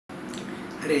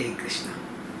Hare Krishna.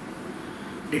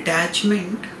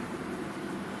 Detachment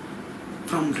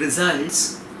from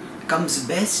results comes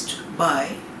best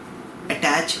by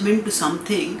attachment to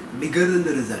something bigger than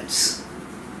the results.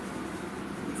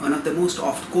 One of the most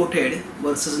oft quoted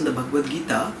verses in the Bhagavad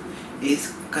Gita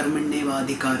is Karmanyeva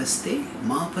adhikaraste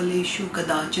ma phaleshu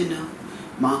kadachana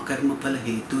ma karma phala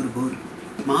heturbhur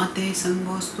ma te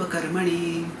sangostva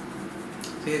karmani.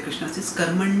 So here Krishna says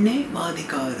Karmanyeva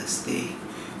adhikaraste.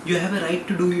 You have a right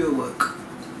to do your work.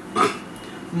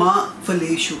 Ma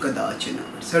phaleshu kadachana.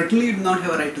 Certainly you do not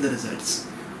have a right to the results.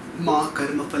 Ma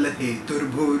karma phala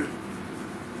heturbhur.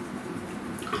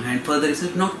 And further he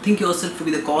says, not think yourself to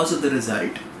be the cause of the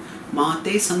result. Ma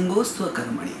te sangostva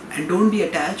karmani. And don't be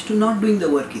attached to not doing the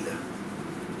work either.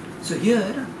 So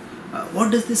here,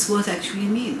 what does this verse actually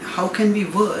mean? How can we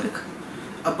work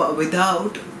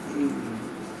without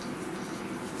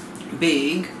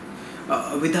being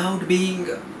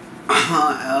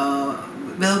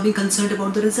concerned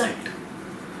about the result?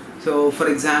 So for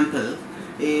example,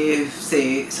 if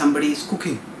say somebody is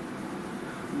cooking,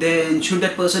 then should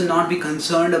that person not be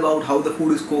concerned about how the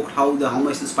food is cooked, how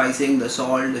much the spicing, the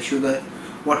salt, the sugar,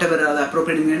 whatever are the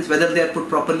appropriate ingredients, whether they are put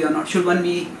properly or not? Should one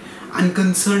be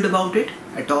unconcerned about it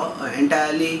at all,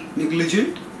 entirely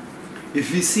negligent?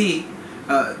 If we see,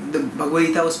 the Bhagavad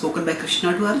Gita was spoken by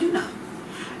Krishna to Arjuna,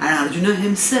 and Arjuna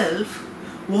himself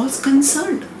was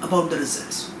concerned about the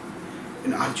results.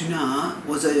 And Arjuna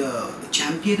was a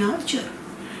champion archer,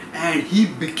 and he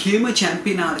became a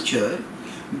champion archer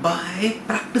by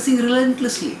practicing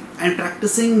relentlessly. And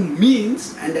practicing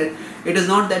means, and that it is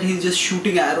not that he is just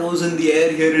shooting arrows in the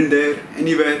air here and there,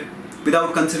 anywhere,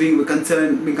 without being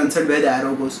concerned where the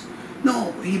arrow goes.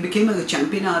 No, he became a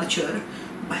champion archer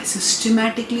by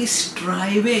systematically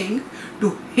striving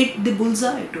to hit the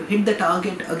bullseye, to hit the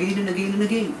target again and again and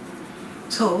again.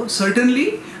 So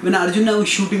certainly when Arjuna was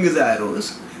shooting his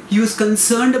arrows, he was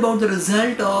concerned about the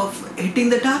result of hitting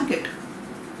the target.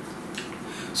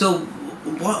 So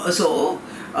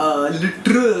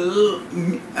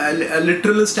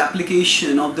literalist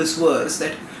application of this verse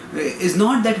that is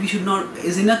not that we should not,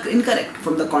 is incorrect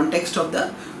from the context of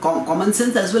the common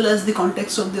sense as well as the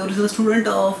context of the original student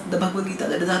of the Bhagavad Gita,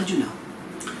 that is Arjuna.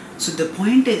 So the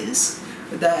point is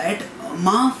that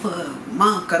ma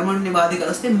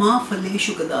karmanyevadhikaraste ma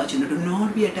phaleshu kadachana. Do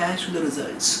not be attached to the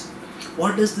results.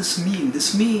 What does this mean?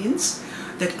 This means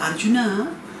that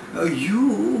Arjuna,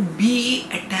 you be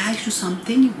attached to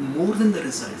something more than the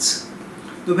results.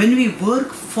 So when we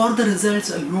work for the results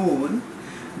alone,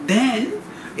 then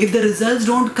if the results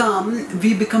don't come,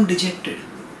 we become dejected.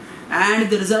 And if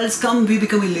the results come, we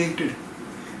become elated.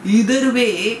 Either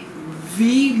way,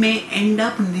 we may end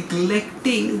up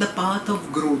neglecting the path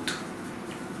of growth.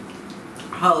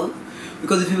 How?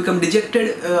 Because if we become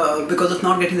dejected because of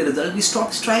not getting the result, we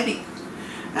stop striving.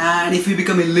 And if we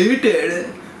become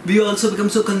elated, we also become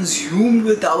so consumed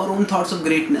with our own thoughts of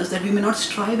greatness that we may not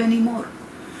strive anymore.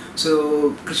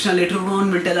 So Krishna later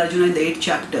on will tell Arjuna in the 8th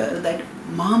chapter that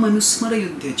ma manusmara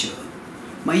yuddhecha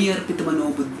mayi arpita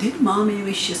mano buddhir ma me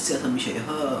vishyasya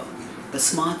samshayah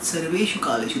tasmat sarveshu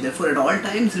kaleshu. Therefore at all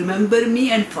times remember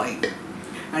me and fight.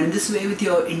 And in this way, with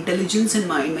your intelligence and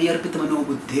mind, mayi arpita mano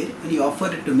buddhir, when you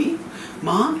offer it to me,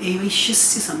 ma me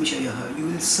vishyasya samshayah, you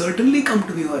will certainly come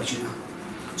to me, Arjuna.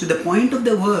 So the point of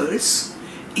the verse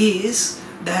is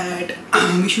that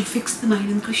we should fix the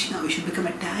mind in Krishna. We should become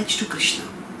attached to Krishna.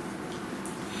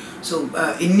 So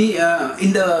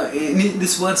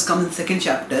this verse comes in the 2nd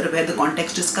chapter where the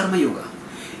context is Karma Yoga.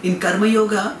 In Karma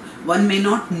Yoga, one may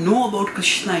not know about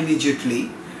Krishna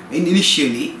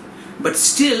initially, but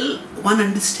still one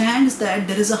understands that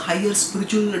there is a higher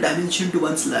spiritual dimension to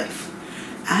one's life,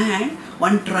 and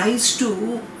one tries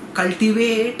to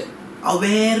cultivate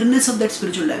awareness of that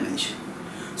spiritual dimension.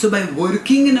 So by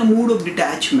working in a mood of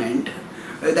detachment,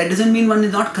 that doesn't mean one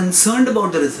is not concerned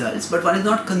about the results, but one is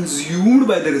not consumed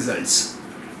by the results.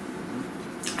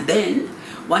 Then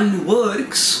one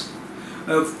works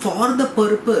for the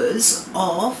purpose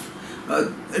of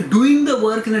doing the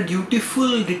work in a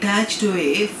dutiful, detached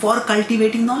way for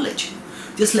cultivating knowledge.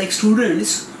 Just like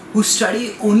students who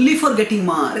study only for getting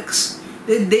marks,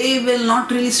 they will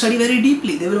not really study very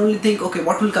deeply. They will only think, okay,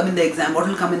 what will come in the exam, what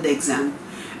will come in the exam.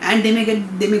 And they may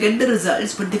get the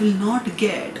results, but they will not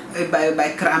get,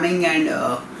 by cramming and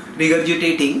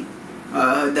regurgitating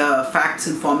the facts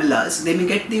and formulas, they may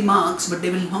get the marks, but they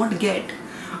will not get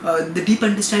the deep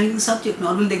understanding of the subject,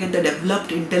 nor will they get the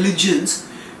developed intelligence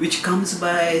which comes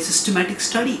by systematic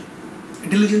study,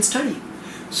 diligent study.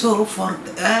 So for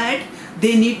that,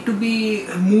 they need to be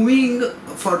moving,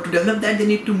 to develop that, they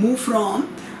need to move from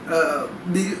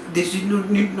they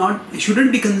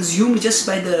shouldn't be consumed just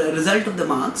by the result of the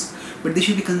marks, but they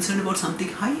should be concerned about something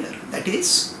higher. That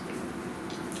is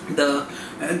the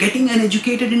getting an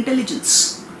educated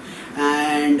intelligence.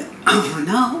 And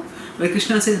now when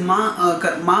Krishna says ma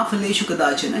phaleshu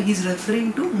kadachana, he is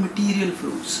referring to material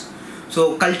fruits.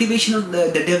 So cultivation of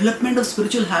the development of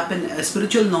spiritual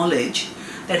knowledge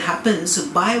that happens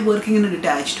by working in a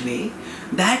detached way,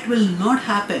 that will not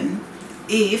happen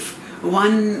if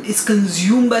one is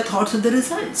consumed by thoughts of the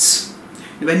results.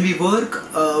 When we work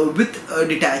with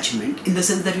detachment, in the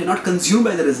sense that we are not consumed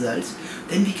by the results,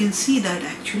 then we can see that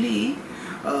actually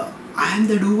I am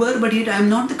the doer, but yet I am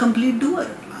not the complete doer.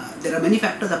 There are many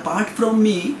factors apart from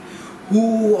me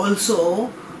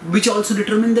which also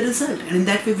determine the result, and in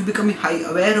that way we become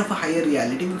aware of a higher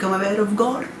reality, we become aware of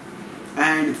God.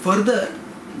 And further,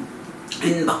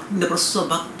 in the process of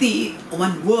bhakti,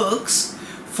 one works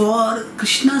for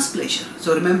Krishna's pleasure.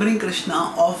 So remembering Krishna,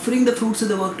 offering the fruits of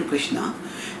the work to Krishna,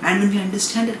 and when we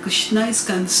understand that Krishna is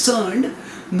concerned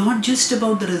not just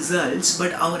about the results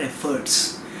but our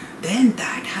efforts, then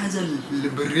that has a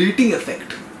liberating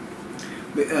effect.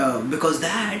 Because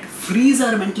that frees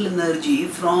our mental energy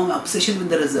from obsession with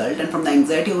the result and from the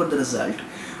anxiety over the result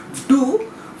to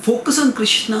focus on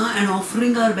Krishna and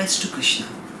offering our best to Krishna.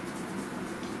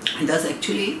 And thus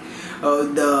actually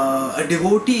a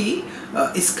devotee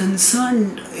is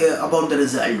concerned about the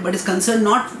result, but is concerned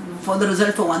not for the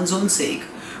result for one's own sake,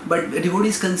 but a devotee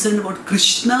is concerned about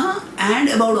Krishna and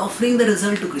about offering the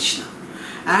result to Krishna.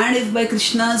 And if by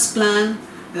Krishna's plan,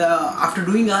 after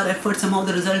doing our effort, somehow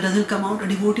the result doesn't come out, a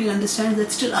devotee understands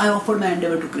that still I offered my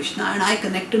endeavor to Krishna and I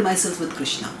connected myself with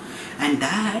Krishna. And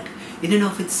that in and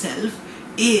of itself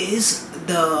is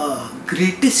the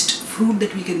greatest fruit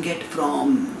that we can get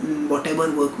from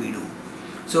whatever work we do.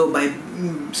 So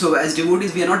as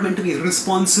devotees, we are not meant to be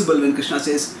responsible when Krishna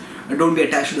says, don't be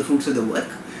attached to the fruits of the work.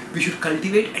 We should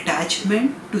cultivate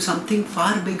attachment to something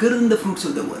far bigger than the fruits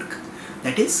of the work.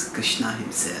 That is Krishna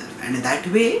himself. And in that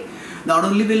way, not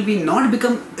only will we not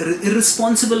become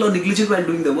irresponsible or negligent while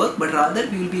doing the work, but rather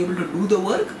we will be able to do the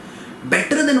work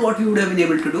better than what we would have been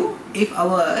able to do if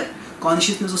our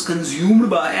consciousness was consumed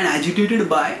by and agitated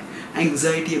by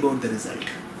anxiety about the result.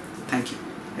 Thank you.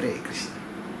 Hare Krishna.